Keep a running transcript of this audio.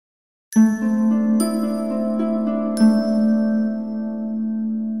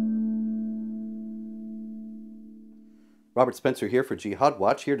Robert Spencer here for Jihad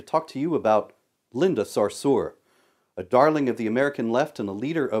Watch, here to talk to you about Linda Sarsour, a darling of the American left and a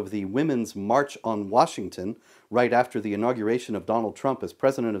leader of the Women's March on Washington right after the inauguration of Donald Trump as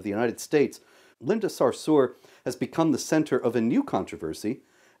President of the United States. Linda Sarsour has become the center of a new controversy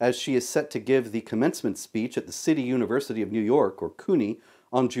as she is set to give the commencement speech at the City University of New York, or CUNY,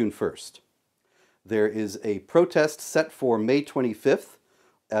 on June 1st. There is a protest set for May 25th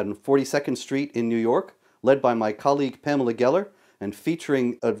at 42nd Street in New York, led by my colleague Pamela Geller, and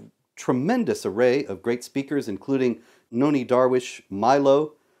featuring a tremendous array of great speakers, including Noni Darwish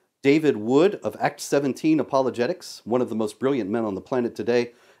Milo, David Wood of Act 17 Apologetics, one of the most brilliant men on the planet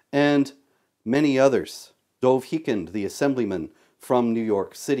today, and many others. Dov Hikind, the assemblyman from New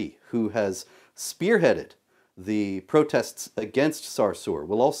York City, who has spearheaded the protests against Sarsour,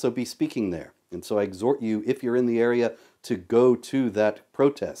 will also be speaking there. And so I exhort you, if you're in the area, to go to that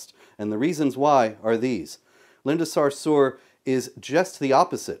protest. And the reasons why are these. Linda Sarsour is just the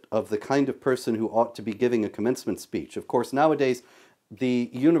opposite of the kind of person who ought to be giving a commencement speech. Of course, nowadays, the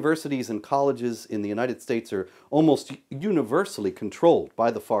universities and colleges in the United States are almost universally controlled by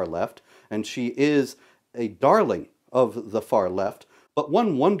the far left, and she is a darling of the far left. But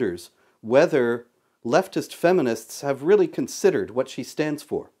one wonders whether leftist feminists have really considered what she stands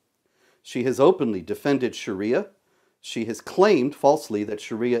for. She has openly defended Sharia. She has claimed falsely that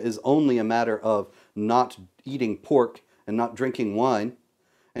Sharia is only a matter of not eating pork and not drinking wine,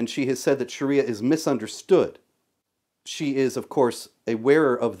 and she has said that Sharia is misunderstood. She is, of course, a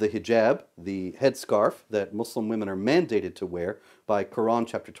wearer of the hijab, the headscarf that Muslim women are mandated to wear by Quran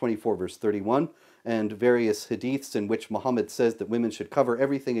chapter 24, verse 31, and various hadiths in which Muhammad says that women should cover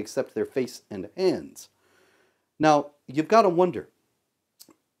everything except their face and hands. Now, you've got to wonder.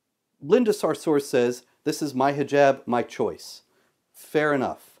 Linda Sarsour says, "This is my hijab, my choice." Fair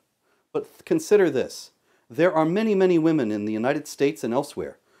enough. But consider this. There are many, many women in the United States and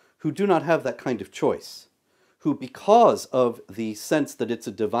elsewhere who do not have that kind of choice, who, because of the sense that it's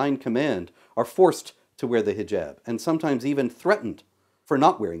a divine command, are forced to wear the hijab, and sometimes even threatened for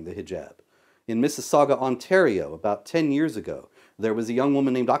not wearing the hijab. In Mississauga, Ontario, about 10 years ago, there was a young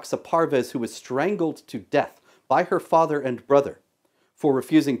woman named Aksa Parvez who was strangled to death by her father and brother for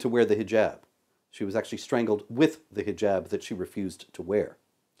refusing to wear the hijab. She was actually strangled with the hijab that she refused to wear.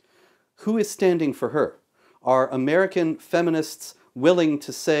 Who is standing for her? Are American feminists willing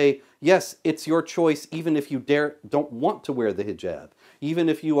to say, yes, it's your choice even if you don't want to wear the hijab, even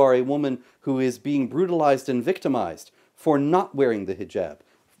if you are a woman who is being brutalized and victimized for not wearing the hijab?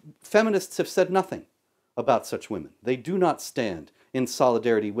 Feminists have said nothing about such women. They do not stand in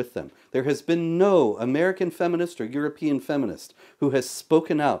solidarity with them. There has been no American feminist or European feminist who has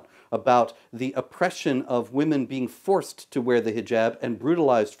spoken out about the oppression of women being forced to wear the hijab and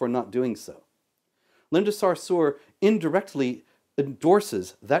brutalized for not doing so. Linda Sarsour indirectly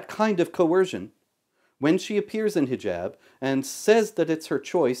endorses that kind of coercion when she appears in hijab and says that it's her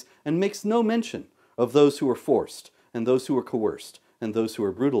choice and makes no mention of those who are forced and those who are coerced and those who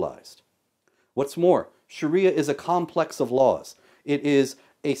are brutalized. What's more, Sharia is a complex of laws. It is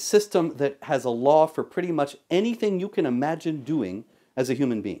a system that has a law for pretty much anything you can imagine doing as a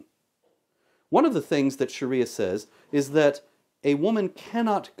human being. One of the things that Sharia says is that a woman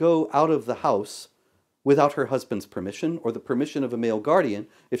cannot go out of the house without her husband's permission or the permission of a male guardian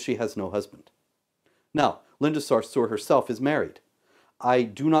if she has no husband. Now, Linda Sarsour herself is married. I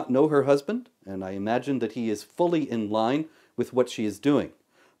do not know her husband, and I imagine that he is fully in line with what she is doing.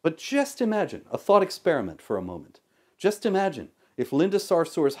 But just imagine, a thought experiment for a moment. Just imagine if Linda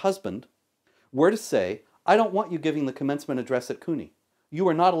Sarsour's husband were to say, "I don't want you giving the commencement address at CUNY. You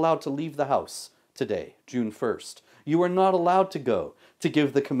are not allowed to leave the house today, June 1st. You are not allowed to go to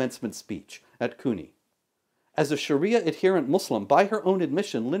give the commencement speech at CUNY." As a Sharia-adherent Muslim, by her own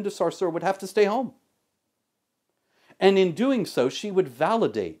admission, Linda Sarsour would have to stay home. And in doing so, she would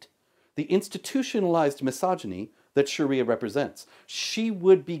validate the institutionalized misogyny that Sharia represents. She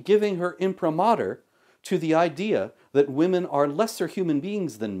would be giving her imprimatur to the idea that women are lesser human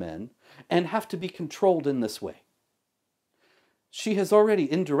beings than men and have to be controlled in this way. She has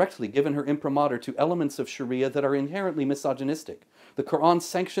already indirectly given her imprimatur to elements of Sharia that are inherently misogynistic. The Quran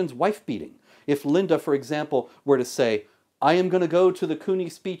sanctions wife-beating. If Linda, for example, were to say, "I am going to go to the CUNY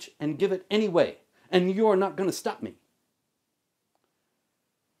speech and give it anyway, and you're not going to stop me."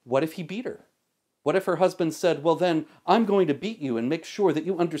 What if he beat her? What if her husband said, "Well then, I'm going to beat you and make sure that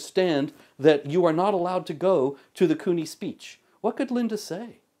you understand that you are not allowed to go to the CUNY speech"? What could Linda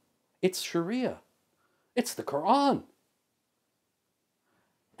say? It's Sharia. It's the Quran.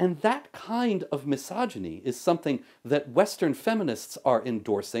 And that kind of misogyny is something that Western feminists are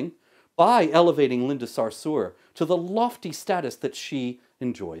endorsing, by elevating Linda Sarsour to the lofty status that she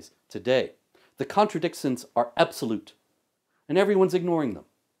enjoys today. The contradictions are absolute, and everyone's ignoring them.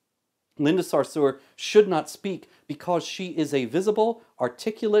 Linda Sarsour should not speak because she is a visible,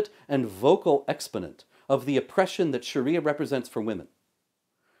 articulate, and vocal exponent of the oppression that Sharia represents for women.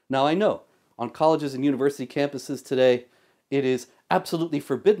 Now, I know on colleges and university campuses today, it is absolutely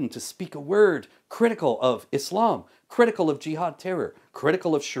forbidden to speak a word critical of Islam, critical of jihad terror,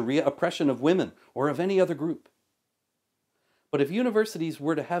 critical of Sharia oppression of women or of any other group. But if universities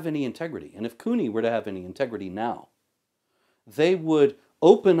were to have any integrity, and if CUNY were to have any integrity now, they would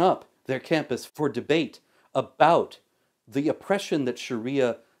open up their campus for debate about the oppression that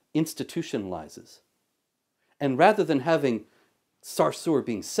Sharia institutionalizes. And rather than having Sarsour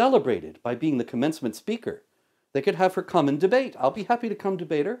being celebrated by being the commencement speaker, they could have her come and debate. I'll be happy to come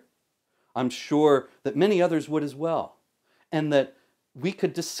debate her. I'm sure that many others would as well. And that we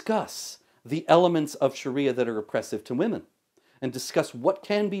could discuss the elements of Sharia that are oppressive to women and discuss what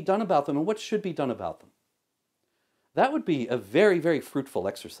can be done about them and what should be done about them. That would be a very, very fruitful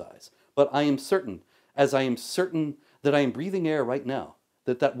exercise. But I am certain, as I am certain that I am breathing air right now,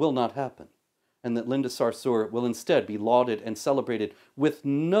 that that will not happen. And that Linda Sarsour will instead be lauded and celebrated with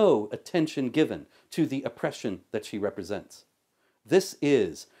no attention given to the oppression that she represents. This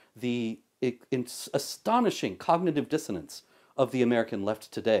is the astonishing cognitive dissonance of the American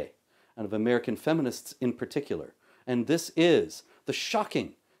left today, and of American feminists in particular. And this is the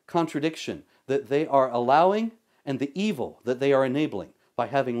shocking contradiction that they are allowing and the evil that they are enabling by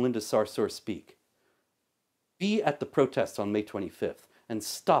having Linda Sarsour speak. Be at the protests on May 25th and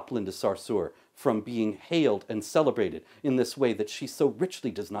stop Linda Sarsour from being hailed and celebrated in this way that she so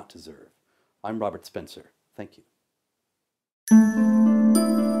richly does not deserve. I'm Robert Spencer. Thank you.